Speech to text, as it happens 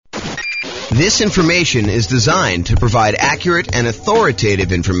This information is designed to provide accurate and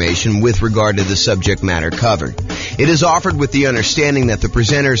authoritative information with regard to the subject matter covered. It is offered with the understanding that the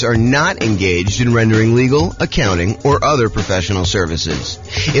presenters are not engaged in rendering legal, accounting, or other professional services.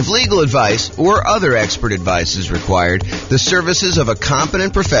 If legal advice or other expert advice is required, the services of a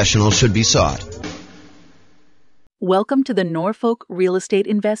competent professional should be sought. Welcome to the Norfolk Real Estate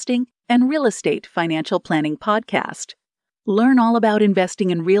Investing and Real Estate Financial Planning Podcast. Learn all about investing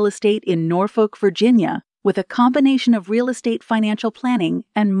in real estate in Norfolk, Virginia, with a combination of real estate financial planning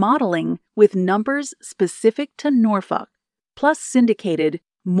and modeling with numbers specific to Norfolk, plus syndicated,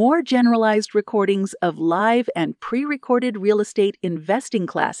 more generalized recordings of live and pre-recorded real estate investing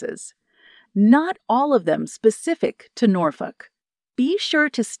classes, not all of them specific to Norfolk. Be sure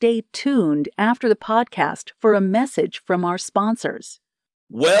to stay tuned after the podcast for a message from our sponsors.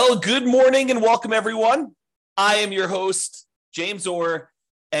 Well, good morning and welcome, everyone. I am your host, James Orr,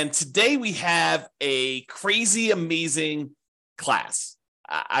 and today we have a crazy, amazing class.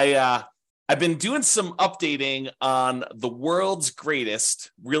 I've been doing some updating on the world's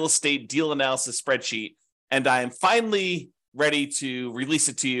greatest real estate deal analysis spreadsheet, and I am finally ready to release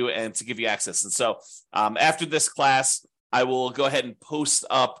it to you and to give you access. And so after this class, I will go ahead and post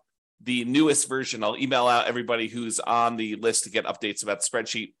up the newest version. I'll email out everybody who's on the list to get updates about the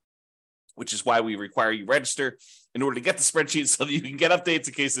spreadsheet, which is why we require you register in order to get the spreadsheet so that you can get updates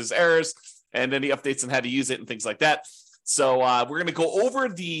in case there's errors and any updates on how to use it and things like that. So we're going to go over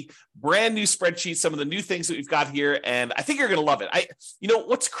the brand new spreadsheet, some of the new things that we've got here, and I think you're going to love it.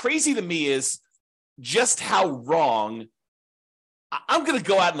 What's crazy to me is just how wrong I'm going to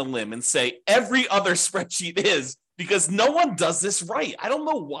go out on a limb and say every other spreadsheet is, because no one does this right. I don't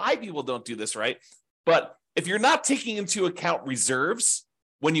know why people don't do this right, but if you're not taking into account reserves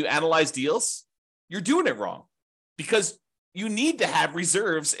when you analyze deals, you're doing it wrong, because you need to have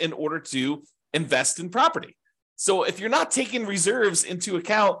reserves in order to invest in property. So if you're not taking reserves into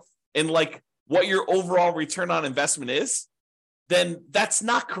account in like what your overall return on investment is, then that's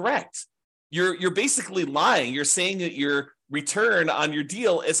not correct. You're basically lying. You're saying that your return on your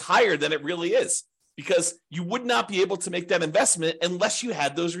deal is higher than it really is, because you would not be able to make that investment unless you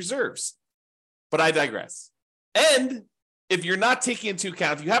had those reserves. But I digress. And if you're not taking into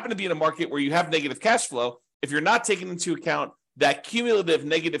account, if you happen to be in a market where you have negative cash flow, if you're not taking into account that cumulative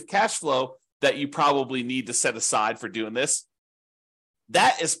negative cash flow that you probably need to set aside for doing this,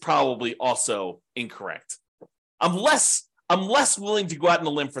 that is probably also incorrect. I'm less willing to go out on a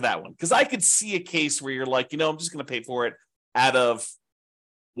limb for that one, because I could see a case where you're like, I'm just going to pay for it out of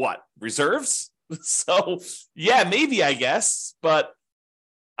what? Reserves? So yeah, maybe, I guess, but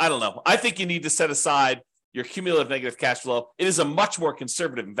I don't know. I think you need to set aside your cumulative negative cash flow. It is a much more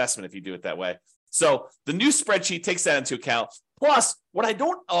conservative investment if you do it that way. So the new spreadsheet takes that into account. Plus, what I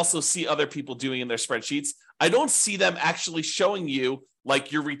don't also see other people doing in their spreadsheets, I don't see them actually showing you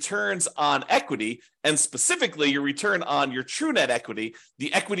like your returns on equity, and specifically your return on your true net equity,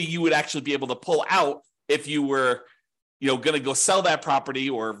 the equity you would actually be able to pull out if you were, going to go sell that property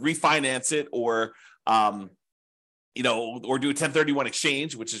or refinance it, or or do a 1031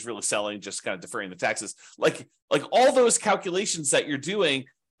 exchange, which is really selling, just kind of deferring the taxes. Like all those calculations that you're doing,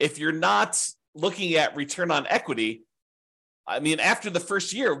 if you're not looking at return on equity, I mean, after the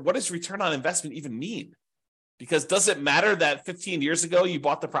first year, what does return on investment even mean? Because does it matter that 15 years ago you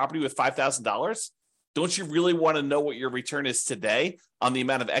bought the property with $5,000? Don't you really want to know what your return is today on the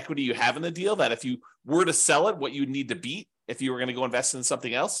amount of equity you have in the deal, that if you were to sell it, what you need to beat if you were going to go invest in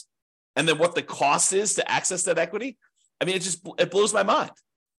something else? And then what the cost is to access that equity? I mean, it blows my mind.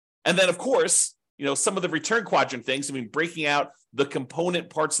 And then, of course, some of the return quadrant things, breaking out the component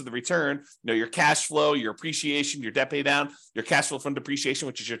parts of the return, your cash flow, your appreciation, your debt pay down, your cash flow from depreciation,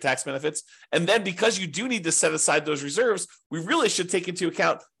 which is your tax benefits. And then because you do need to set aside those reserves, we really should take into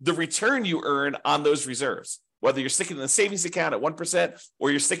account the return you earn on those reserves, whether you're sticking in a savings account at 1% or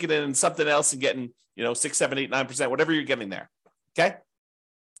you're sticking it in something else and getting, 6, 7, 8, 9%, whatever you're getting there. Okay.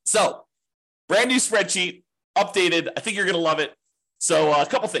 So brand new spreadsheet, updated. I think you're going to love it. So a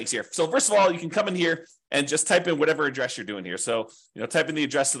couple things here. So first of all, you can come in here and just type in whatever address you're doing here. So, type in the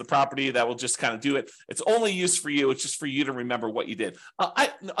address of the property. That will just kind of do it. It's only used for you. It's just for you to remember what you did.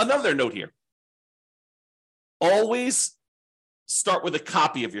 Another note here. Always start with a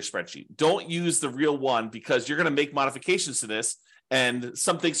copy of your spreadsheet. Don't use the real one, because you're going to make modifications to this, and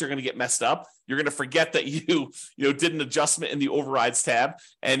some things are going to get messed up. You're going to forget that you did an adjustment in the overrides tab,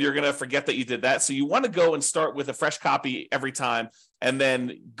 and you're going to forget that you did that. So you want to go and start with a fresh copy every time, and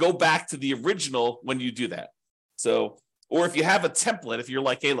then go back to the original when you do that. So Or if you have a template, if you're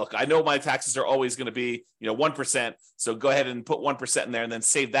like, hey, look, I know my taxes are always going to be, 1%. So go ahead and put 1% in there and then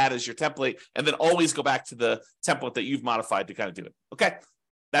save that as your template. And then always go back to the template that you've modified to kind of do it. Okay.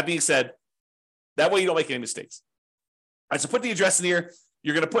 That being said, that way you don't make any mistakes. All right. So put the address in here.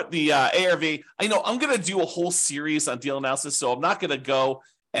 You're going to put the ARV. I know I'm going to do a whole series on deal analysis. So I'm not going to go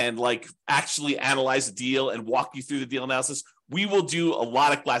and actually analyze a deal and walk you through the deal analysis. We will do a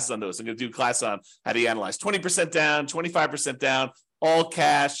lot of classes on those. I'm going to do a class on how do you analyze 20% down, 25% down, all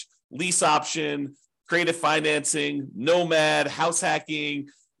cash, lease option, creative financing, nomad, house hacking,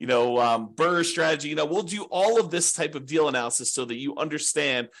 BRRRR strategy. We'll do all of this type of deal analysis so that you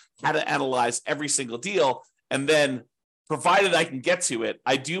understand how to analyze every single deal. And then, provided I can get to it,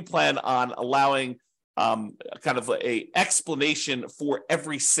 I do plan on allowing kind of a explanation for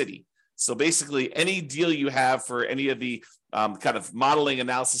every city. So basically, any deal you have for any of the kind of modeling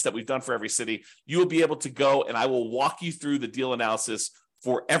analysis that we've done for every city, you will be able to go and I will walk you through the deal analysis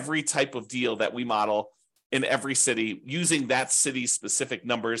for every type of deal that we model in every city using that city's specific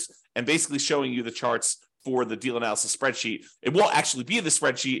numbers and basically showing you the charts for the deal analysis spreadsheet. It won't actually be the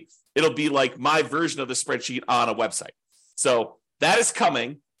spreadsheet. It'll be like my version of the spreadsheet on a website. So that is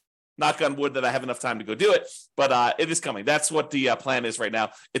coming. Knock on wood that I have enough time to go do it, but it is coming. That's what the plan is right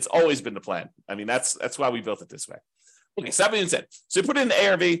now. It's always been the plan. I mean, that's why we built it this way. Okay, so that being said, so you put it in the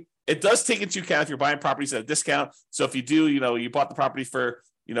ARV. It does take into account if you're buying properties at a discount. So if you do, you bought the property for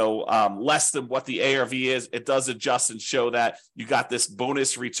less than what the ARV is, it does adjust and show that you got this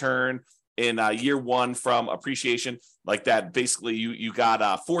bonus return in year one from appreciation, like that. Basically, you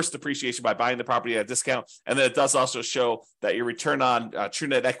got forced appreciation by buying the property at a discount, and then it does also show that your return on true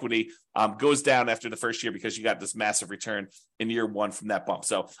net equity goes down after the first year because you got this massive return in year one from that bump.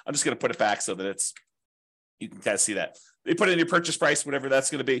 So I'm just going to put it back so that you can kind of see that. They put in your purchase price, whatever that's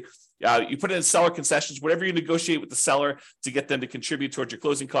going to be. You put in seller concessions, whatever you negotiate with the seller to get them to contribute towards your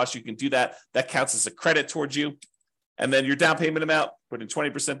closing costs, you can do that. That counts as a credit towards you. And then your down payment amount, put in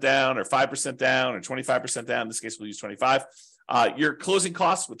 20% down or 5% down or 25% down. In this case, we'll use 25. Your closing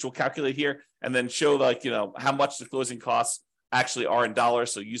costs, which we'll calculate here, and then show how much the closing costs actually are in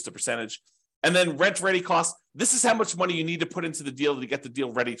dollars. So use the percentage. And then rent ready costs. This is how much money you need to put into the deal to get the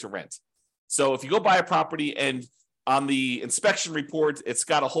deal ready to rent. So if you go buy a property and on the inspection report, it's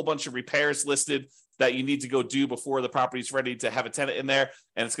got a whole bunch of repairs listed that you need to go do before the property is ready to have a tenant in there,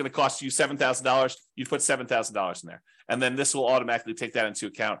 and it's going to cost you $7,000, you put $7,000 in there. And then this will automatically take that into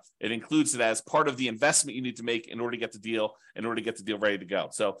account. It includes it as part of the investment you need to make in order to get the deal ready to go.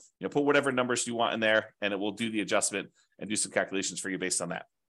 So put whatever numbers you want in there, and it will do the adjustment and do some calculations for you based on that.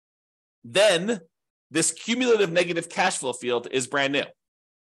 Then this cumulative negative cash flow field is brand new.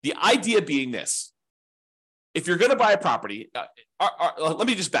 The idea being this: if you're going to buy a property, let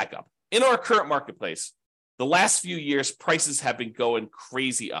me just back up. In our current marketplace, the last few years, prices have been going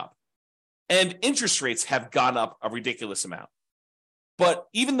crazy up, and interest rates have gone up a ridiculous amount. But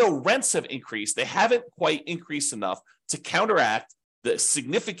even though rents have increased, they haven't quite increased enough to counteract the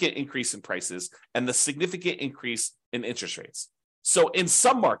significant increase in prices and the significant increase in interest rates. So in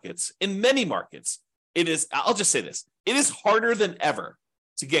some markets, in many markets, I'll just say this, it is harder than ever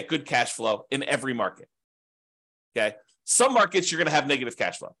to get good cash flow in every market. Okay. Some markets, you're going to have negative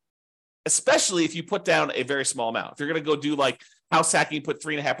cash flow, especially if you put down a very small amount. If you're going to go do like house hacking, put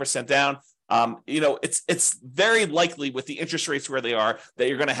 3.5% down, it's very likely with the interest rates where they are that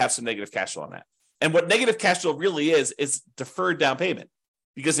you're going to have some negative cash flow on that. And what negative cash flow really is deferred down payment.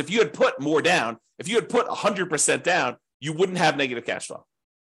 Because if you had put more down, if you had put 100% down, you wouldn't have negative cash flow,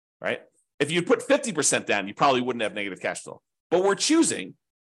 right? If you put 50% down, you probably wouldn't have negative cash flow. But we're choosing,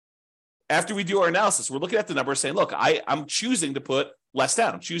 after we do our analysis, we're looking at the numbers saying, look, I'm choosing to put less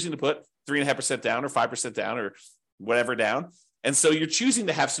down. I'm choosing to put 3.5% down or 5% down or whatever down. And so you're choosing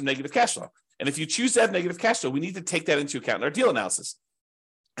to have some negative cash flow. And if you choose to have negative cash flow, we need to take that into account in our deal analysis.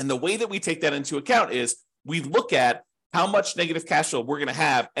 And the way that we take that into account is we look at how much negative cash flow we're going to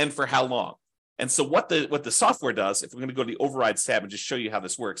have and for how long. And so what the software does, if we're going to go to the overrides tab and just show you how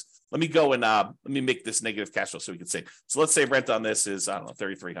this works, let me go and let me make this negative cash flow so we can see. So let's say rent on this is,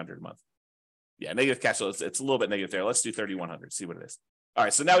 $3,300 a month. Yeah, negative cash flow, it's a little bit negative there. Let's do $3,100, see what it is. All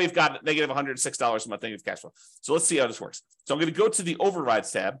right, so now we've got negative $106 a month negative cash flow. So let's see how this works. So I'm going to go to the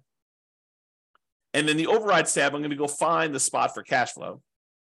overrides tab. And in the overrides tab, I'm going to go find the spot for cash flow,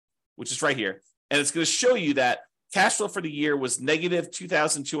 which is right here. And it's going to show you that cash flow for the year was negative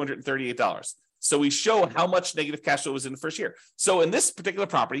 $2,238. So we show how much negative cash flow was in the first year. So in this particular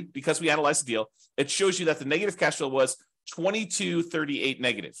property, because we analyzed the deal, it shows you that the negative cash flow was $2,238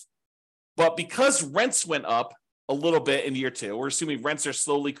 negative. But because rents went up a little bit in year 2. We're assuming rents are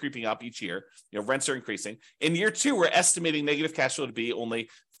slowly creeping up each year. Rents are increasing. In year 2, we're estimating negative cash flow to be only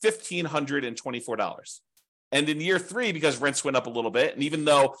 $1,524. And in year 3, because rents went up a little bit, and even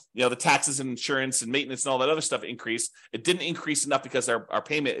though the taxes and insurance and maintenance and all that other stuff increased, it didn't increase enough because our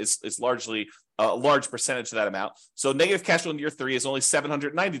payment is largely a large percentage of that amount. So negative cash flow in year 3 is only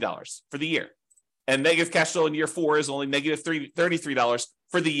 $790 for the year. And negative cash flow in year 4 is only negative $33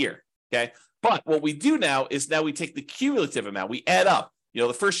 for the year. Okay. But what we do now is we take the cumulative amount. We add up.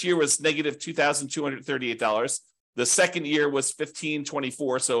 The first year was negative $2,238. The second year was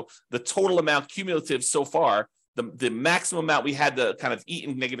 $1,524. So the total amount cumulative so far, the maximum amount we had to kind of eat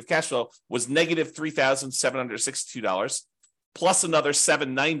in negative cash flow was negative $3,762, plus another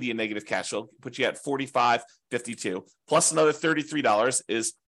 $790 in negative cash flow, put you at $4,552, plus another $33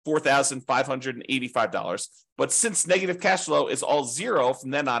 is $4,585. But since negative cash flow is all zero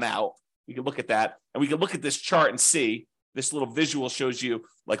from then on out, we can look at that, and we can look at this chart and see this little visual shows you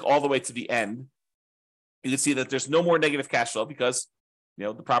like all the way to the end. You can see that there's no more negative cash flow because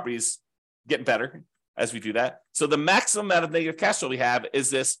the property is getting better as we do that. So the maximum amount of negative cash flow we have is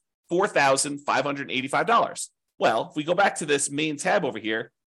this $4,585. Well, if we go back to this main tab over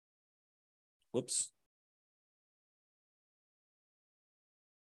here, whoops.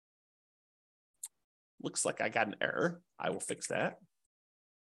 Looks like I got an error. I will fix that.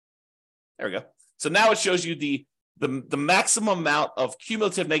 There we go. So now it shows you the maximum amount of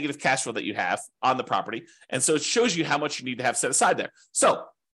cumulative negative cash flow that you have on the property. And so it shows you how much you need to have set aside there. So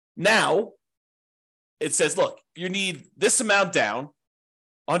now it says, look, you need this amount down,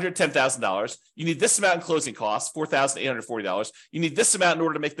 $110,000. You need this amount in closing costs, $4,840. You need this amount in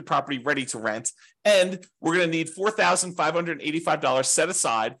order to make the property ready to rent. And we're going to need $4,585 set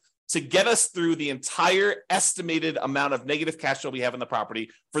aside to get us through the entire estimated amount of negative cash flow we have in the property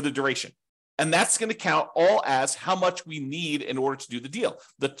for the duration. And that's going to count all as how much we need in order to do the deal.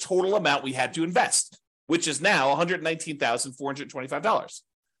 The total amount we had to invest, which is now $119,425.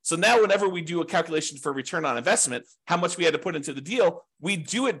 So now whenever we do a calculation for return on investment, how much we had to put into the deal, we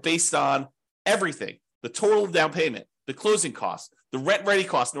do it based on everything: the total down payment, the closing costs, the rent ready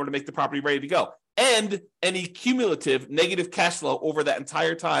costs in order to make the property ready to go, and any cumulative negative cash flow over that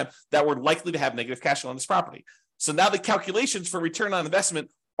entire time that we're likely to have negative cash flow on this property. So now the calculations for return on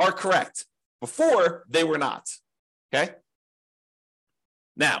investment are correct. Before, they were not. Okay?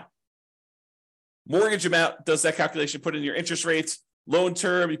 Now, mortgage amount does that calculation, put in your interest rates, loan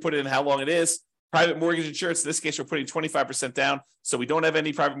term, you put in how long it is. Private mortgage insurance, in this case, we're putting 25% down, so we don't have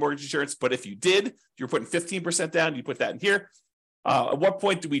any private mortgage insurance. But if you did, if you're putting 15% down, you put that in here. At what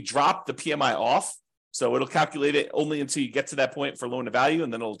point do we drop the PMI off? So it'll calculate it only until you get to that point for loan to value,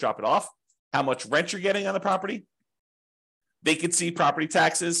 and then it'll drop it off. How much rent you're getting on the property. Vacancy, property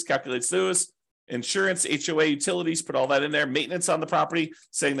taxes, calculates those. Insurance, HOA, utilities, put all that in there. Maintenance on the property,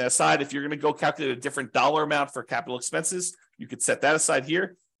 setting that aside. If you're going to go calculate a different dollar amount for capital expenses, you could set that aside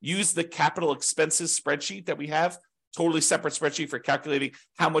here. Use the capital expenses spreadsheet that we have, totally separate spreadsheet for calculating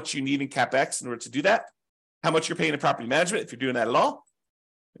how much you need in CapEx in order to do that. How much you're paying in property management, if you're doing that at all,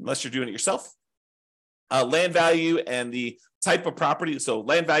 unless you're doing it yourself. Land value and the type of property. So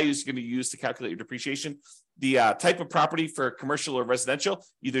land value is going to be used to calculate your depreciation. The type of property for commercial or residential,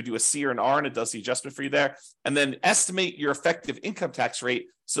 either do a C or an R, and it does the adjustment for you there. And then estimate your effective income tax rate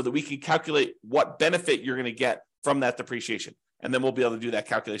so that we can calculate what benefit you're going to get from that depreciation. And then we'll be able to do that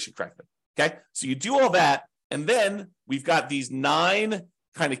calculation correctly. Okay, so you do all that, and then we've got these 9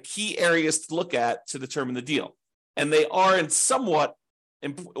 kind of key areas to look at to determine the deal. And they are in somewhat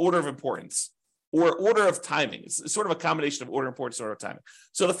order of importance or order of timing. It's sort of a combination of order of importance and order of timing.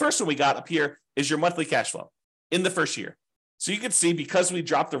 So the first one we got up here is your monthly cash flow in the first year. So you can see, because we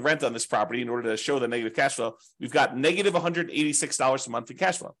dropped the rent on this property in order to show the negative cash flow, we've got negative $186 a month in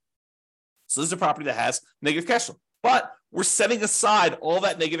cash flow. So this is a property that has negative cash flow. But we're setting aside all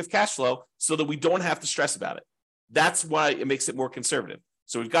that negative cash flow so that we don't have to stress about it. That's why it makes it more conservative.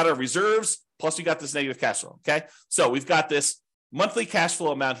 So we've got our reserves, plus we got this negative cash flow, okay? So we've got this monthly cash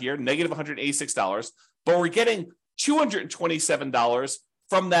flow amount here, negative $186, but we're getting $227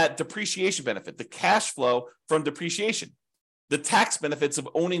 from that depreciation benefit, the cash flow from depreciation, the tax benefits of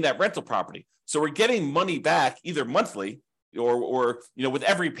owning that rental property. So we're getting money back either monthly or with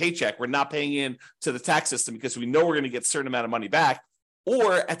every paycheck. We're not paying in to the tax system because we know we're going to get a certain amount of money back,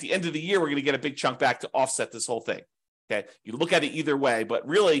 or at the end of the year, we're going to get a big chunk back to offset this whole thing. Okay, you look at it either way, but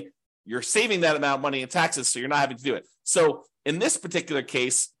really you're saving that amount of money in taxes, so you're not having to do it. So in this particular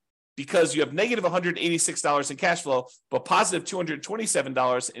case, because you have negative $186 in cash flow, but positive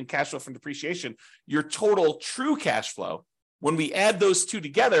 $227 in cash flow from depreciation, your total true cash flow, when we add those two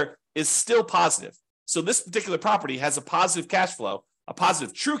together, is still positive. So this particular property has a positive cash flow, a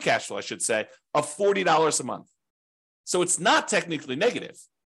positive true cash flow, I should say, of $40 a month. So it's not technically negative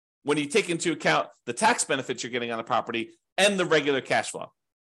when you take into account the tax benefits you're getting on the property and the regular cash flow.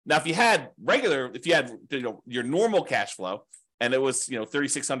 Now, if you had your normal cash flow and it was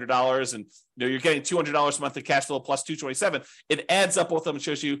 $3,600 and you're getting $200 a month of cash flow plus $227, it adds up both of them and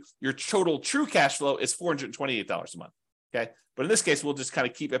shows you your total true cash flow is $428 a month. Okay, but in this case, we'll just kind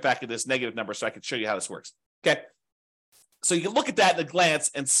of keep it back at this negative number so I can show you how this works. Okay, so you can look at that in a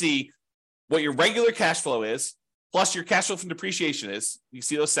glance and see what your regular cash flow is plus your cash flow from depreciation is. You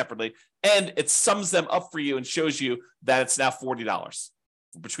see those separately, and it sums them up for you and shows you that it's now $40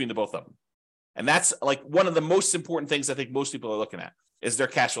 between the both of them. And that's like one of the most important things I think most people are looking at is their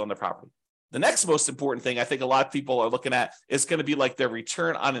cash flow on their property. The next most important thing I think a lot of people are looking at is going to be like their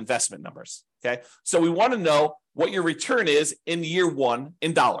return on investment numbers. Okay, so we want to know what your return is in year one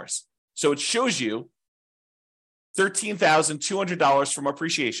in dollars. So it shows you $13,200 from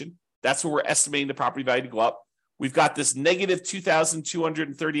appreciation. That's where we're estimating the property value to go up. We've got this negative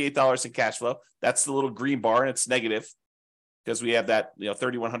 $2,238 in cash flow. That's the little green bar, and it's negative because we have that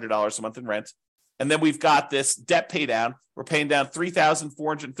 $3,100 a month in rent. And then we've got this debt pay down. We're paying down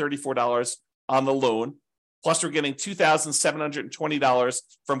 $3,434 on the loan, plus we're getting $2,720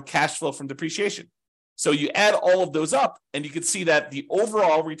 from cash flow from depreciation. So you add all of those up, and you can see that the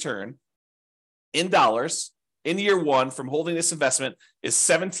overall return in dollars in year one from holding this investment is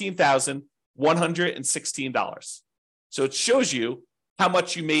 $17,116. So it shows you how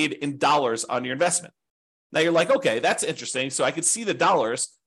much you made in dollars on your investment. Now you're like, okay, that's interesting. So I could see the dollars,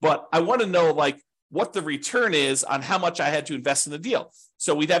 but I want to know like what the return is on how much I had to invest in the deal.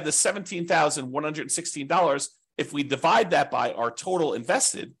 So we'd have the $17,116. If we divide that by our total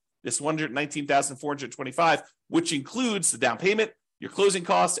invested, this $119,425, which includes the down payment, your closing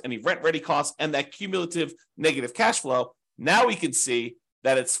costs, any rent ready costs, and that cumulative negative cash flow, now we can see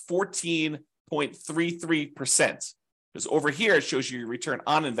that it's 14.33%. Because over here, it shows you your return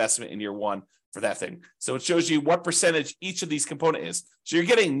on investment in year one for that thing. So it shows you what percentage each of these component is. So you're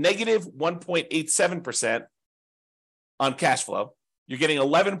getting negative 1.87% on cash flow. You're getting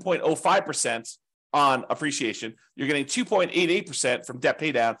 11.05% on appreciation. You're getting 2.88% from debt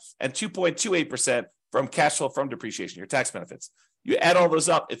pay down and 2.28% from cash flow from depreciation, your tax benefits. You add all those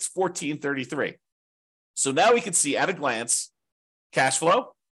up, it's 1433. So now we can see at a glance, cash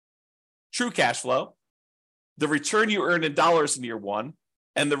flow, true cash flow, the return you earned in dollars in year one,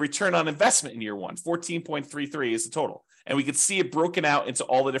 and the return on investment in year one, 14.33 is the total. And we can see it broken out into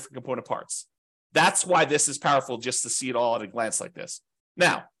all the different component parts. That's why this is powerful, just to see it all at a glance like this.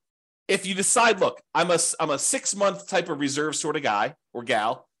 Now, if you decide, look, I'm a 6-month type of reserve sort of guy or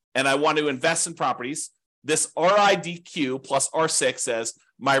gal, and I want to invest in properties, this RIDQ plus R6 says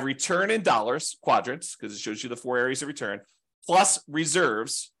my return in dollars, quadrants, because it shows you the 4 areas of return, plus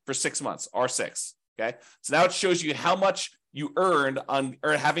reserves for 6 months, R6. Okay, so now it shows you how much you earned on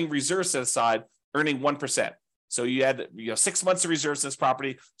or having reserves set aside, earning 1%. So you had 6 months of reserves in this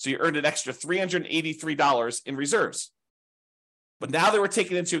property, so you earned an extra $383 in reserves. But now that we're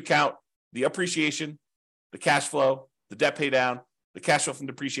taking into account the appreciation, the cash flow, the debt pay down, the cash flow from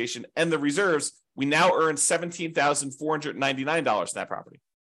depreciation, and the reserves, we now earn $17,499 in that property.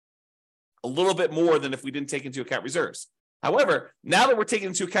 A little bit more than if we didn't take into account reserves. However, now that we're taking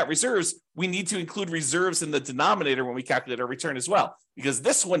into account reserves, we need to include reserves in the denominator when we calculate our return as well, because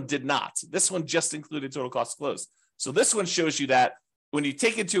this one did not. This one just included total cost to close. So this one shows you that when you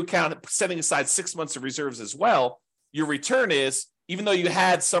take into account setting aside 6 months of reserves as well, your return is, even though you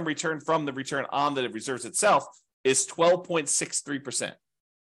had some return from the return on the reserves itself, is 12.63%.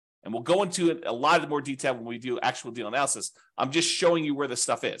 And we'll go into it a lot more detail when we do actual deal analysis. I'm just showing you where this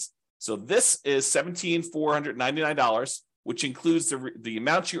stuff is. So this is $17,499, which includes the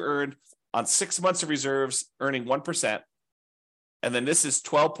amount you earned on 6 months of reserves, earning 1%. And then this is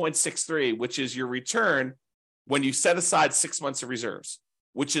 12.63, which is your return when you set aside 6 months of reserves,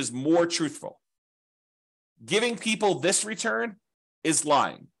 which is more truthful. Giving people this return is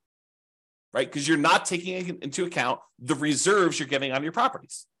lying, right? Because you're not taking into account the reserves you're getting on your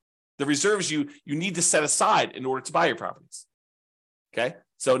properties. The reserves you need to set aside in order to buy your properties. Okay?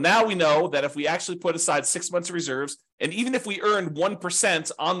 So now we know that if we actually put aside 6 months of reserves, and even if we earn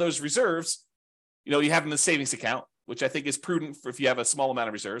 1% on those reserves, you have in the savings account, which I think is prudent for if you have a small amount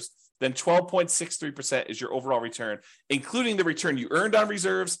of reserves, then 12.63% is your overall return, including the return you earned on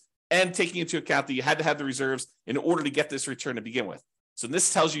reserves and taking into account that you had to have the reserves in order to get this return to begin with. So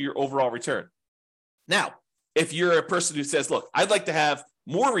this tells you your overall return. Now, if you're a person who says, look, I'd like to have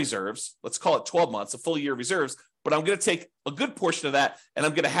more reserves, let's call it 12 months, a full year of reserves, but I'm going to take a good portion of that and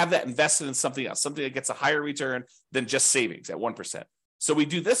I'm going to have that invested in something else, something that gets a higher return than just savings at 1%. So we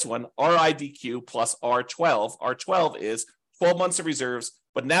do this one, RIDQ plus R12. R12 is 12 months of reserves,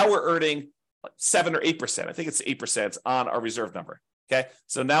 but now we're earning 7 or 8%. I think it's 8% on our reserve number. Okay.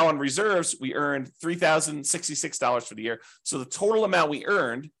 So now on reserves, we earned $3,066 for the year. So the total amount we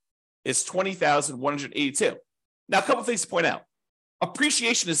earned is $20,182. Now, a couple of things to point out.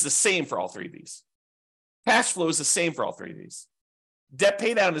 Appreciation is the same for all three of these. Cash flow is the same for all three of these. Debt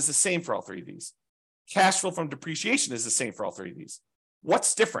pay down is the same for all three of these. Cash flow from depreciation is the same for all three of these.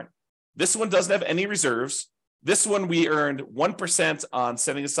 What's different? This one doesn't have any reserves. This one we earned 1% on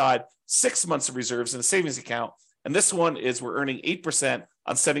setting aside 6 months of reserves in a savings account. And this one is we're earning 8%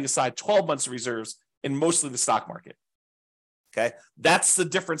 on setting aside 12 months of reserves in mostly the stock market. Okay, that's the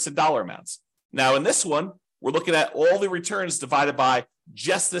difference in dollar amounts. Now, in this one, we're looking at all the returns divided by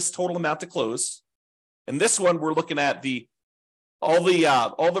just this total amount to close. In this one, we're looking at all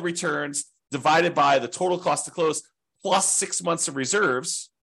the returns divided by the total cost to close plus 6 months of reserves.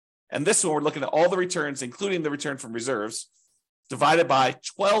 And this one, we're looking at all the returns, including the return from reserves, divided by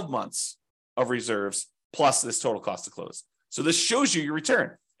 12 months of reserves plus this total cost to close. So this shows you your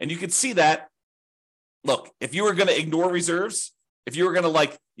return. And you can see that, look, if you were going to ignore reserves, if you were going to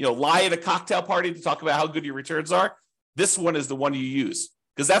lie at a cocktail party to talk about how good your returns are, this one is the one you use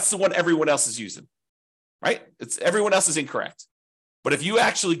because that's the one everyone else is using, right? Everyone else is incorrect. But if you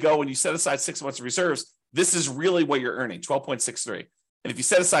actually go and you set aside 6 months of reserves, this is really what you're earning, 12.63. And if you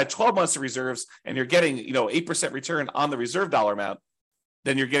set aside 12 months of reserves and you're getting 8% return on the reserve dollar amount,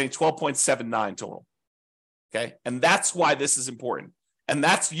 then you're getting 12.79 total. Okay. And that's why this is important. And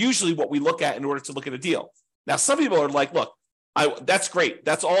that's usually what we look at in order to look at a deal. Now, some people are like, look, that's great.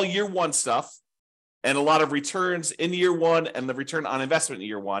 That's all year one stuff and a lot of returns in year one and the return on investment in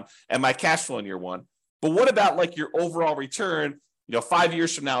year one and my cash flow in year one. But what about like your overall return, 5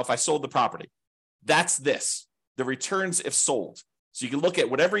 years from now, if I sold the property? That's the returns if sold. So you can look at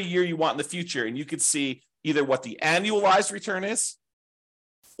whatever year you want in the future and you could see either what the annualized return is,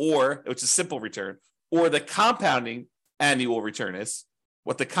 or which is simple return, or the compounding annual return is,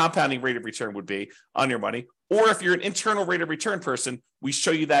 what the compounding rate of return would be on your money. Or if you're an internal rate of return person, we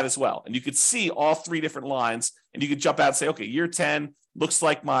show you that as well. And you could see all three different lines and you could jump out and say, okay, year 10 looks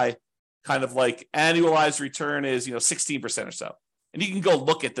like my kind of like annualized return is, 16% or so. And you can go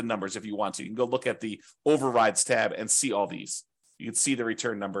look at the numbers if you want to. You can go look at the overrides tab and see all these. You can see the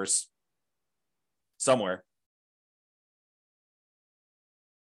return numbers somewhere.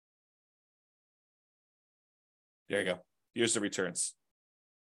 There you go. Here's the returns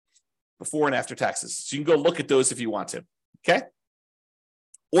before and after taxes. So you can go look at those if you want to, okay?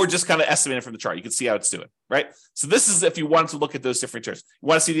 Or just kind of estimate it from the chart. You can see how it's doing, right? So this is if you want to look at those different returns. You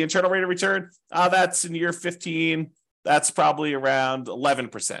want to see the internal rate of return? That's in year 15. That's probably around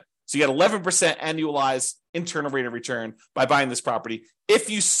 11%. So you got 11% annualized internal rate of return by buying this property. If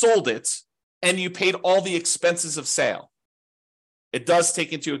you sold it and you paid all the expenses of sale, it does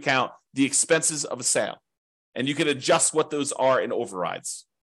take into account the expenses of a sale. And you can adjust what those are in overrides.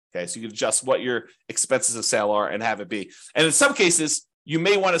 Okay, so you can adjust what your expenses of sale are and have it be. And in some cases, you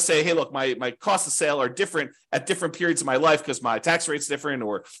may want to say, hey, look, my costs of sale are different at different periods of my life because my tax rate's different,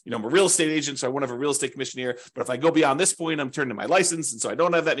 or I'm a real estate agent, so I won't have a real estate commission here. But if I go beyond this point, I'm turning my license, and so I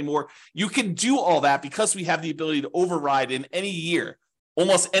don't have that anymore. You can do all that because we have the ability to override in any year,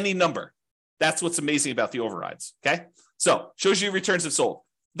 almost any number. That's what's amazing about the overrides. Okay, so shows you returns if sold.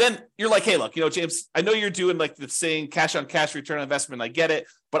 Then you're like, hey, look, James, I know you're doing like the saying cash on cash return on investment. I get it,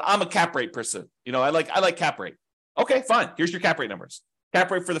 but I'm a cap rate person. I like cap rate. Okay, fine. Here's your cap rate numbers. Cap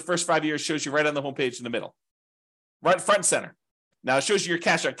rate for the first 5 years shows you right on the homepage in the middle, right front and center. Now it shows you your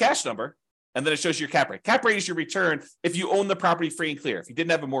cash on cash number, and then it shows you your cap rate. Cap rate is your return if you own the property free and clear, if you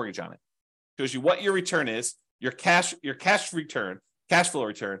didn't have a mortgage on it. It shows you what your return is, your cash return, cash flow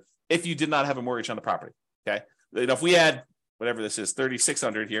return, if you did not have a mortgage on the property. Okay. If we had whatever this is,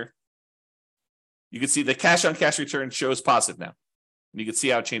 3,600 here, you can see the cash on cash return shows positive now. And you can see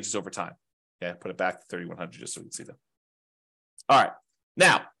how it changes over time. Okay, put it back to 3,100 just so we can see that. All right.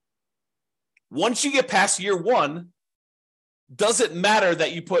 Now, once you get past year one, does it matter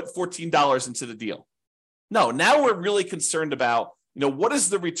that you put $14 into the deal? No, now we're really concerned about, what is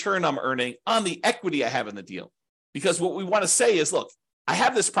the return I'm earning on the equity I have in the deal? Because what we want to say is, look, I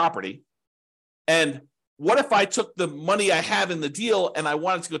have this property, and what if I took the money I have in the deal and I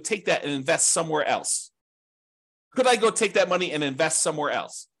wanted to go take that and invest somewhere else? Could I go take that money and invest somewhere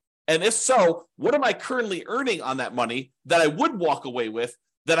else? And if so, what am I currently earning on that money that I would walk away with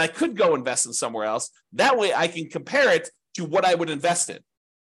that I could go invest in somewhere else? That way I can compare it to what I would invest in.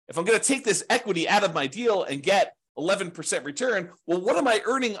 If I'm going to take this equity out of my deal and get 11% return, well, what am I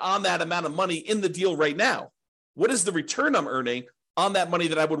earning on that amount of money in the deal right now? What is the return I'm earning on that money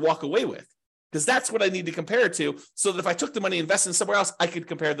that I would walk away with? Because that's what I need to compare it to, so that if I took the money and invested in somewhere else, I could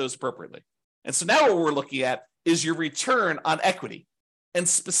compare those appropriately. And so now what we're looking at is your return on equity. And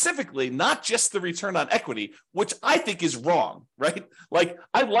specifically, not just the return on equity, which I think is wrong, right? Like,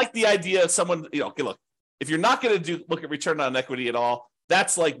 I like the idea of someone, okay, look, if you're not going to look at return on equity at all,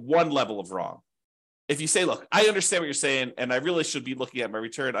 that's like one level of wrong. If you say, look, I understand what you're saying, and I really should be looking at my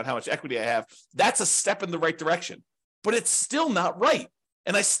return on how much equity I have, that's a step in the right direction. But it's still not right.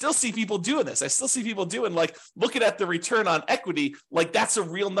 And I still see people doing this. I still see people doing like looking at the return on equity like that's a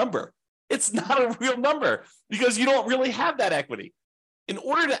real number. It's not a real number because you don't really have that equity. In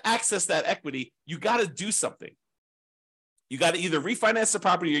order to access that equity, you got to do something. You got to either refinance the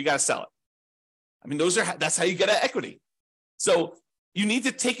property or you got to sell it. I mean, that's how you get at equity. So you need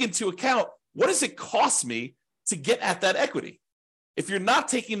to take into account, what does it cost me to get at that equity? If you're not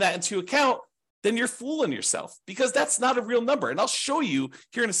taking that into account, then you're fooling yourself because that's not a real number. And I'll show you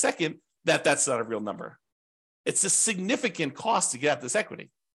here in a second that that's not a real number. It's a significant cost to get at this equity.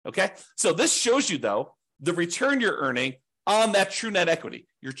 Okay. So this shows you, though, the return you're earning on that true net equity.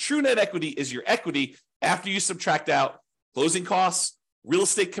 Your true net equity is your equity after you subtract out closing costs, real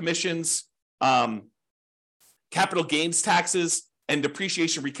estate commissions, capital gains taxes, and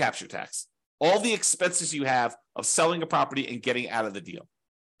depreciation recapture tax. All the expenses you have of selling a property and getting out of the deal.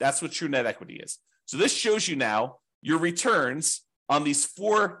 That's what true net equity is. So this shows you now your returns on these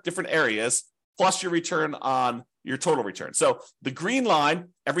 4 different areas, plus your return on your total return. So the green line,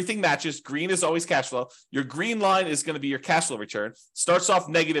 everything matches. Green is always cash flow. Your green line is going to be your cash flow return. Starts off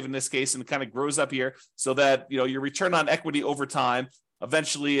negative in this case and kind of grows up here so that your return on equity over time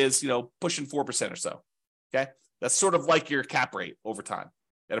eventually is pushing 4% or so. Okay, that's sort of like your cap rate over time.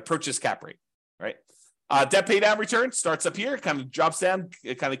 That approaches cap rate, right? Debt pay down return starts up here, kind of drops down,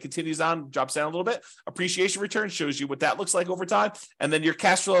 it kind of continues on, drops down a little bit. Appreciation return shows you what that looks like over time. And then your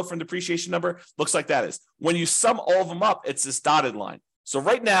cash flow from depreciation number looks like that is. When you sum all of them up, it's this dotted line. So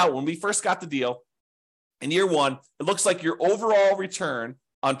right now, when we first got the deal, in year 1, it looks like your overall return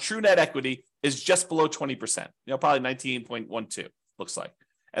on true net equity is just below 20%, probably 19.12 looks like.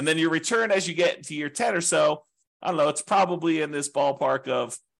 And then your return as you get to year 10 or so, I don't know, it's probably in this ballpark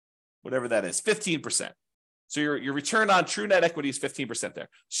of whatever that is, 15%. So your return on true net equity is 15% there.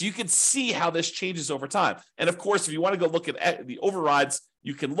 So you can see how this changes over time. And of course, if you want to go look at the overrides,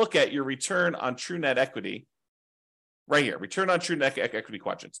 you can look at your return on true net equity right here, return on true net equity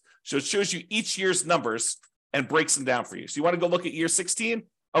quadrants. So it shows you each year's numbers and breaks them down for you. So you want to go look at year 16?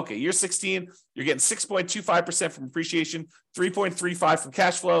 Okay, year 16, you're getting 6.25% from appreciation, 3.35 from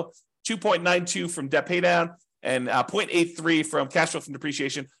cash flow, 2.92 from debt pay down, and 0.83 from cash flow from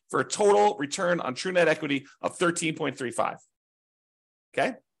depreciation for a total return on true net equity of 13.35.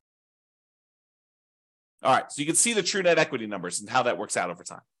 Okay? All right, so you can see the true net equity numbers and how that works out over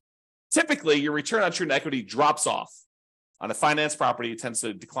time. Typically, your return on true net equity drops off. On a finance property, it tends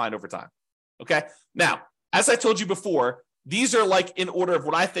to decline over time. Okay? Now, as I told you before, these are like in order of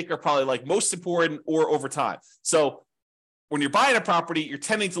what I think are probably like most important or over time. So when you're buying a property, you're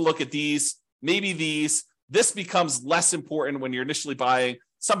tending to look at these, maybe these. This becomes less important when you're initially buying.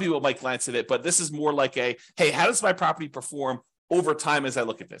 Some people might glance at it, but this is more like hey, how does my property perform over time as I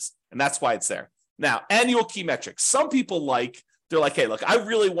look at this? And that's why it's there. Now, annual key metrics. Some people they're like, hey, look, I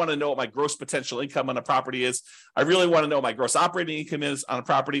really want to know what my gross potential income on a property is. I really want to know what my gross operating income is on a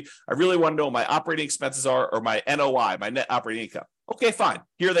property. I really want to know what my operating expenses are or my NOI, my net operating income. Okay, fine.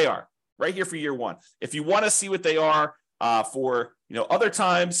 Here they are, right here for year 1. If you want to see what they are for other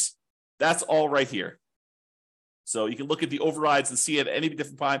times, that's all right here. So you can look at the overrides and see it at any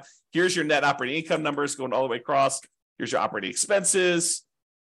different time. Here's your net operating income numbers going all the way across. Here's your operating expenses.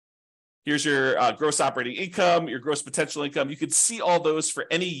 Here's your gross operating income, your gross potential income. You can see all those for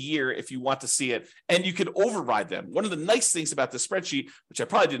any year if you want to see it, and you can override them. One of the nice things about the spreadsheet, which I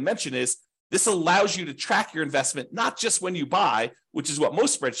probably didn't mention, is this allows you to track your investment, not just when you buy, which is what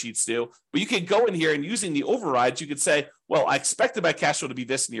most spreadsheets do, but you can go in here and using the overrides, you could say, well, I expected my cash flow to be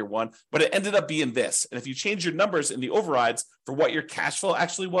this in year 1, but it ended up being this. And if you change your numbers in the overrides for what your cash flow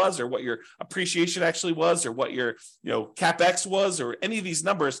actually was, or what your appreciation actually was, or what your CapEx was, or any of these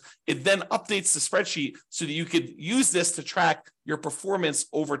numbers, it then updates the spreadsheet so that you could use this to track your performance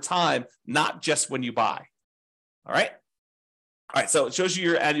over time, not just when you buy. All right. All right, so it shows you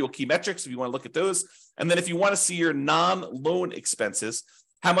your annual key metrics if you want to look at those. And then if you want to see your non-loan expenses,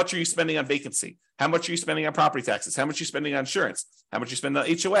 how much are you spending on vacancy? How much are you spending on property taxes? How much are you spending on insurance? How much you spend on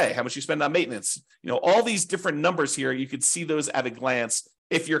HOA? How much you spend on maintenance? All these different numbers here, you could see those at a glance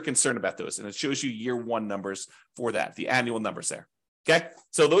if you're concerned about those. And it shows you year one numbers for that, the annual numbers there. Okay.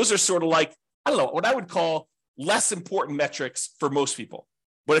 So those are sort of like, I don't know, what I would call less important metrics for most people.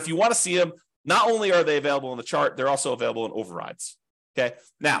 But if you want to see them, not only are they available in the chart, they're also available in overrides. Okay.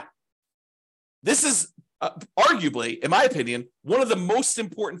 Now, this is arguably, in my opinion, one of the most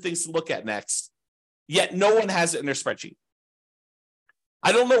important things to look at next, yet no one has it in their spreadsheet.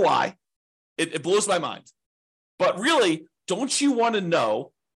 I don't know why. It blows my mind. But really, don't you want to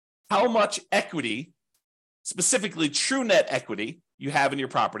know how much equity, specifically true net equity, you have in your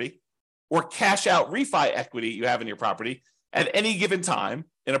property, or cash out refi equity you have in your property at any given time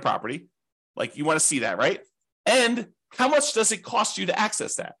in a property? Like, you want to see that, right? And how much does it cost you to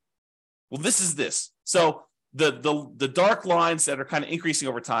access that? Well, this is this. So the dark lines that are kind of increasing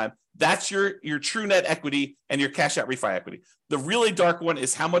over time, that's your true net equity and your cash out refi equity. The really dark one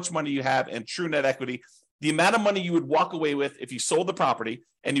is how much money you have in true net equity, the amount of money you would walk away with if you sold the property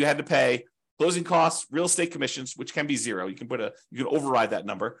and you had to pay closing costs, real estate commissions, which can be zero. You can override that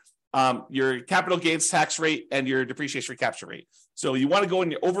number. Your capital gains tax rate and your depreciation recapture rate. So you want to go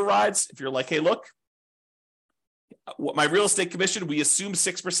in your overrides. If you're like, hey, look, what my real estate commission, we assume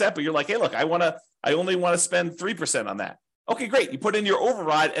 6%, but you're like, hey, look, I only want to spend 3% on that. Okay, great. You put in your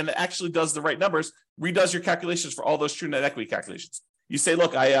override and it actually does the right numbers, redoes your calculations for all those true net equity calculations. You say,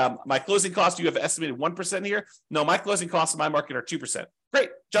 look, my closing costs, you have estimated 1% here. No, my closing costs in my market are 2%. Great,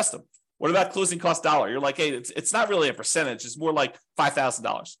 adjust them. What about closing cost dollar? You're like, hey, it's not really a percentage. It's more like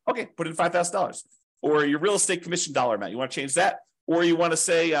 $5,000. Okay, put in $5,000. Or your real estate commission dollar amount. You want to change that? Or you want to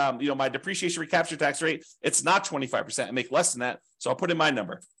say, my depreciation recapture tax rate, it's not 25%. I make less than that, so I'll put in my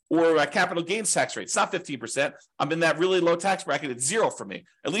number. Or my capital gains tax rate, it's not 15%. I'm in that really low tax bracket. It's zero for me,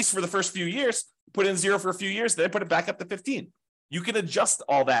 at least for the first few years. Put in zero for a few years, then put it back up to 15. You can adjust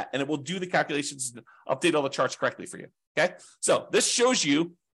all that, and it will do the calculations and update all the charts correctly for you. Okay, so this shows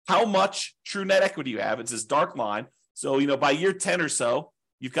you how much true net equity you have. It's this dark line. So, by year 10 or so,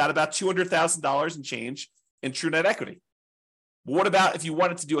 you've got about $200,000 and change in true net equity. But what about if you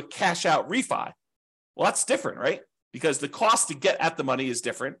wanted to do a cash out refi? Well, that's different, right? Because the cost to get at the money is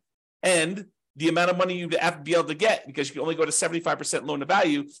different. And the amount of money you have to be able to get, because you can only go to 75% loan to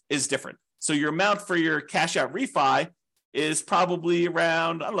value, is different. So your amount for your cash out refi is probably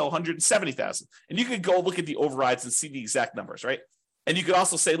around, $170,000. And you could go look at the overrides and see the exact numbers, right? And you could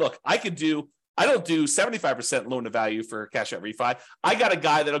also say, look, I don't do 75% loan to value for cash out refi. I got a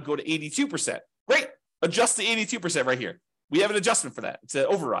guy that'll go to 82%. Great. Adjust to 82% right here. We have an adjustment for that. It's an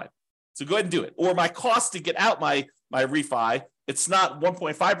override. So go ahead and do it. Or my cost to get out my refi, it's not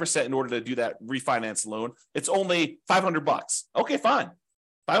 1.5% in order to do that refinance loan. It's only $500. Okay, fine.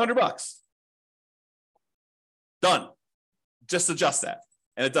 $500. Done. Just adjust that.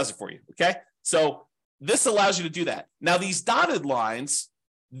 And it does it for you. Okay. So this allows you to do that. Now, these dotted lines,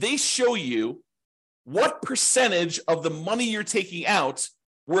 they show you what percentage of the money you're taking out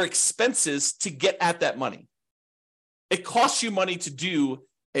were expenses to get at that money. It costs you money to do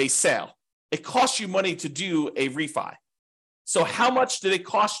a sale. It costs you money to do a refi. So how much did it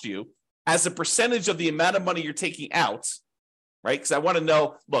cost you as a percentage of the amount of money you're taking out, right? Because I want to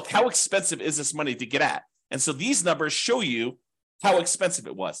know, look, how expensive is this money to get at? And so these numbers show you how expensive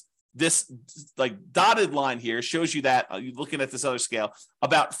it was. This like dotted line here shows you that, you're looking at this other scale,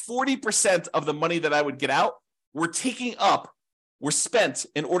 about 40% of the money that I would get out were spent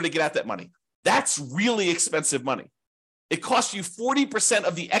in order to get at that money. That's really expensive money. It costs you 40%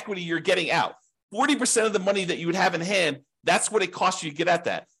 of the equity you're getting out. 40% of the money that you would have in hand, that's what it costs you to get at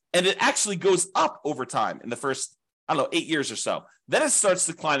that. And it actually goes up over time in the first, 8 years or so. Then it starts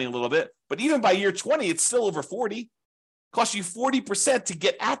declining a little bit. But even by year 20, it's still over 40. It costs you 40% to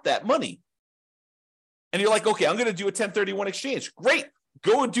get at that money. And you're like, okay, I'm going to do a 1031 exchange. Great.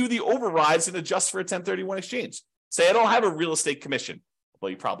 Go and do the overrides and adjust for a 1031 exchange. Say, I don't have a real estate commission.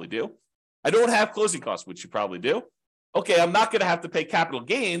 Well, you probably do. I don't have closing costs, which you probably do. Okay, I'm not going to have to pay capital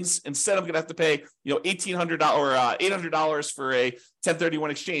gains. Instead, I'm going to have to pay, $1,800 or $800 for a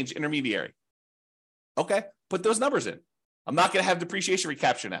 1031 exchange intermediary. Okay, put those numbers in. I'm not going to have depreciation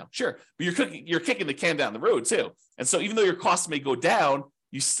recapture now. Sure, but you're kicking the can down the road too. And so even though your costs may go down,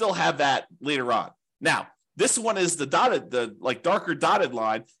 you still have that later on. Now, this one is the darker dotted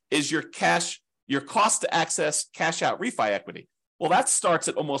line is your cost to access cash out refi equity. Well, that starts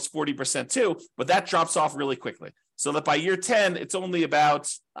at almost 40% too, but that drops off really quickly. So that by year 10, it's only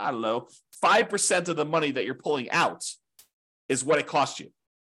about, 5% of the money that you're pulling out is what it costs you.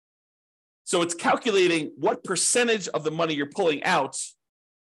 So it's calculating what percentage of the money you're pulling out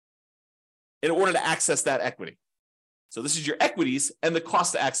in order to access that equity. So this is your equities and the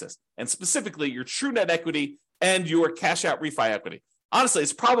cost to access, and specifically your true net equity and your cash out refi equity. honestly,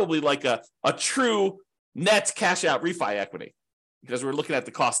 it's probably like a true net cash out refi equity because we're looking at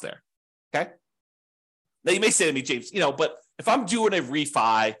the cost there. Okay. Now you may say to me, James, but if I'm doing a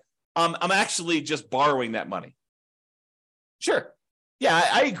refi, I'm actually just borrowing that money. Sure. Yeah,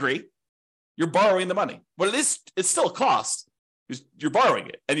 I agree. You're borrowing the money, but it's still a cost. You're borrowing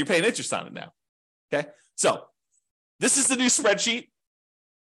it and you're paying interest on it now. Okay. So this is the new spreadsheet.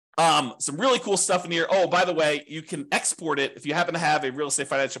 Some really cool stuff in here. Oh, by the way, you can export it. If you happen to have a real estate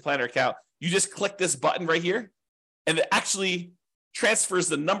financial planner account, you just click this button right here and it actually transfers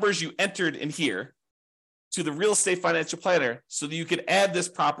the numbers you entered in here to the real estate financial planner so that you can add this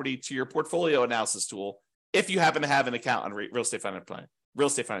property to your portfolio analysis tool if you happen to have an account on real estate financial planner.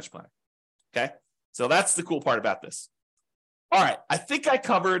 Okay. So that's the cool part about this. All right. I think I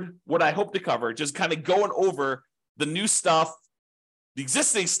covered what I hope to cover, just kind of going over the new stuff, the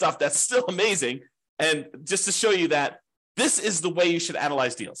existing stuff that's still amazing. And just to show you that this is the way you should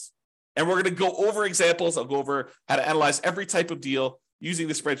analyze deals. And we're going to go over examples. I'll go over how to analyze every type of deal using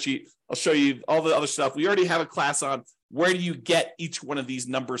the spreadsheet. I'll show you all the other stuff. We already have a class on where do you get each one of these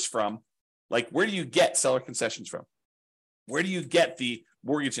numbers from? Like, where do you get seller concessions from? Where do you get the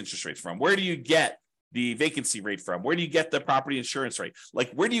mortgage interest rates from? Where do you get the vacancy rate from? Where do you get the property insurance rate?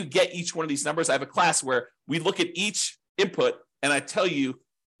 Like, where do you get each one of these numbers? I have a class where we look at each input and I tell you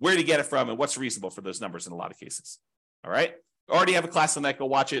where to get it from and what's reasonable for those numbers in a lot of cases. All right. I already have a class on that. Go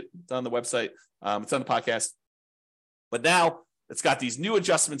watch it. It's on the website. It's on the podcast. But now it's got these new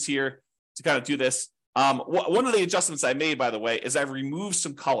adjustments here to kind of do this. One of the adjustments I made, by the way, is I've removed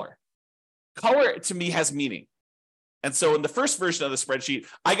some color. Color to me has meaning. And so in the first version of the spreadsheet,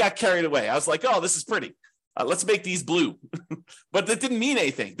 I got carried away. I was like, oh, this is pretty. Let's make these blue. But that didn't mean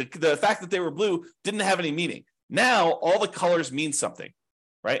anything. The fact that they were blue didn't have any meaning. Now all the colors mean something,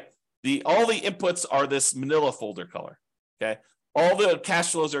 right? All the inputs are this manila folder color, okay? All the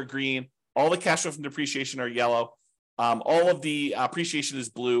cash flows are green. All the cash flow from depreciation are yellow. All of the appreciation is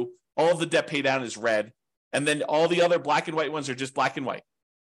blue. All of the debt pay down is red. And then all the other black and white ones are just black and white,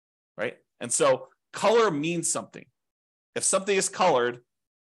 right? And so color means something. If something is colored,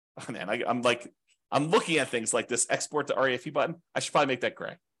 oh man, I'm looking at things like this export to REFE button. I should probably make that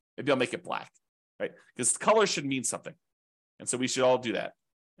gray. Maybe I'll make it black, right? Because color should mean something. And so we should all do that.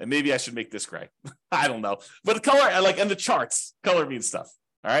 And maybe I should make this gray. I don't know. But the color, and the charts, color means stuff.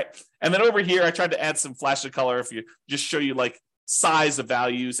 All right. And then over here, I tried to add some flash of color if you just show you like size of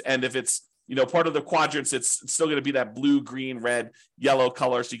values. And if it's, part of the quadrants, it's still going to be that blue, green, red, yellow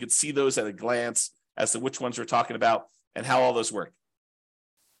color. So you can see those at a glance as to which ones we're talking about and how all those work.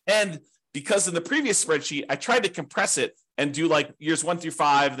 And because in the previous spreadsheet, I tried to compress it and do like years 1 through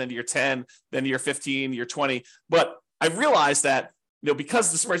 5, then year 10, then year 15, year 20. But I realized that,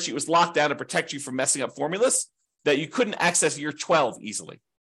 because the spreadsheet was locked down to protect you from messing up formulas, that you couldn't access year 12 easily.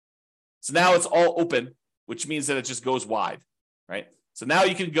 So now it's all open, which means that it just goes wide, right? So now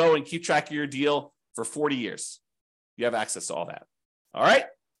you can go and keep track of your deal for 40 years. You have access to all that. All right.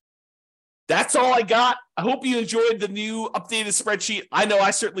 That's all I got. I hope you enjoyed the new updated spreadsheet. I know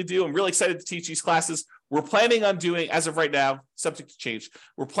I certainly do. I'm really excited to teach these classes. We're planning on doing, as of right now, subject to change,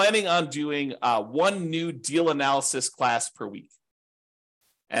 we're planning on doing one new deal analysis class per week.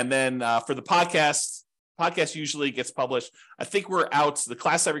 And then for the podcast usually gets published. I think we're out. The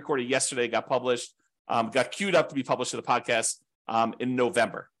class I recorded yesterday got published, got queued up to be published to the podcast in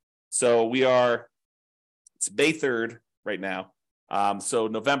November. So it's May 3rd right now. So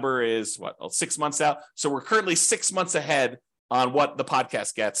November is 6 months out. So we're currently 6 months ahead on what the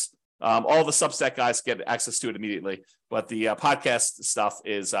podcast gets. All the Substack guys get access to it immediately, but the podcast stuff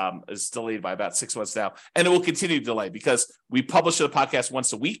is delayed by about 6 months now, and it will continue to delay because we publish the podcast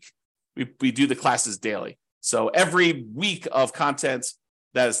once a week. We do the classes daily. So every week of content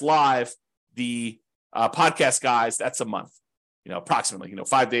that is live, the podcast guys, that's a month, approximately,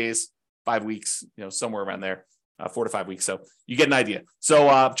 5 days, 5 weeks, somewhere around there. 4 to 5 weeks. So you get an idea.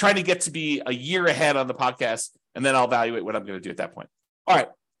 So trying to get to be a year ahead on the podcast, and then I'll evaluate what I'm going to do at that point. All right.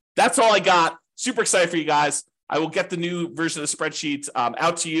 That's all I got. Super excited for you guys. I will get the new version of the spreadsheet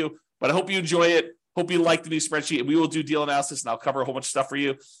out to you, but I hope you enjoy it. Hope you like the new spreadsheet, and we will do deal analysis, and I'll cover a whole bunch of stuff for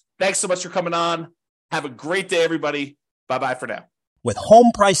you. Thanks so much for coming on. Have a great day, everybody. Bye-bye for now. With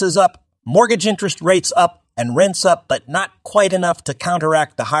home prices up, mortgage interest rates up, and rents up, but not quite enough to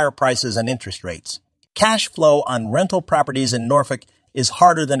counteract the higher prices and interest rates, cash flow on rental properties in Norfolk is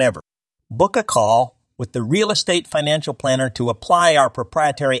harder than ever. Book a call with the Real Estate Financial Planner to apply our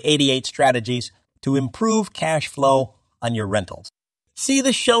proprietary 88 strategies to improve cash flow on your rentals. See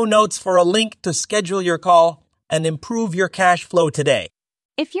the show notes for a link to schedule your call and improve your cash flow today.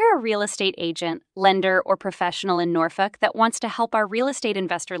 If you're a real estate agent, lender, or professional in Norfolk that wants to help our real estate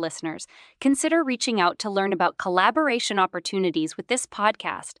investor listeners, consider reaching out to learn about collaboration opportunities with this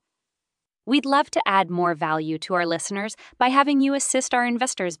podcast. We'd love to add more value to our listeners by having you assist our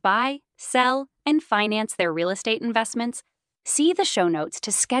investors buy, sell, and finance their real estate investments. See the show notes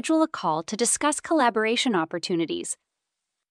to schedule a call to discuss collaboration opportunities.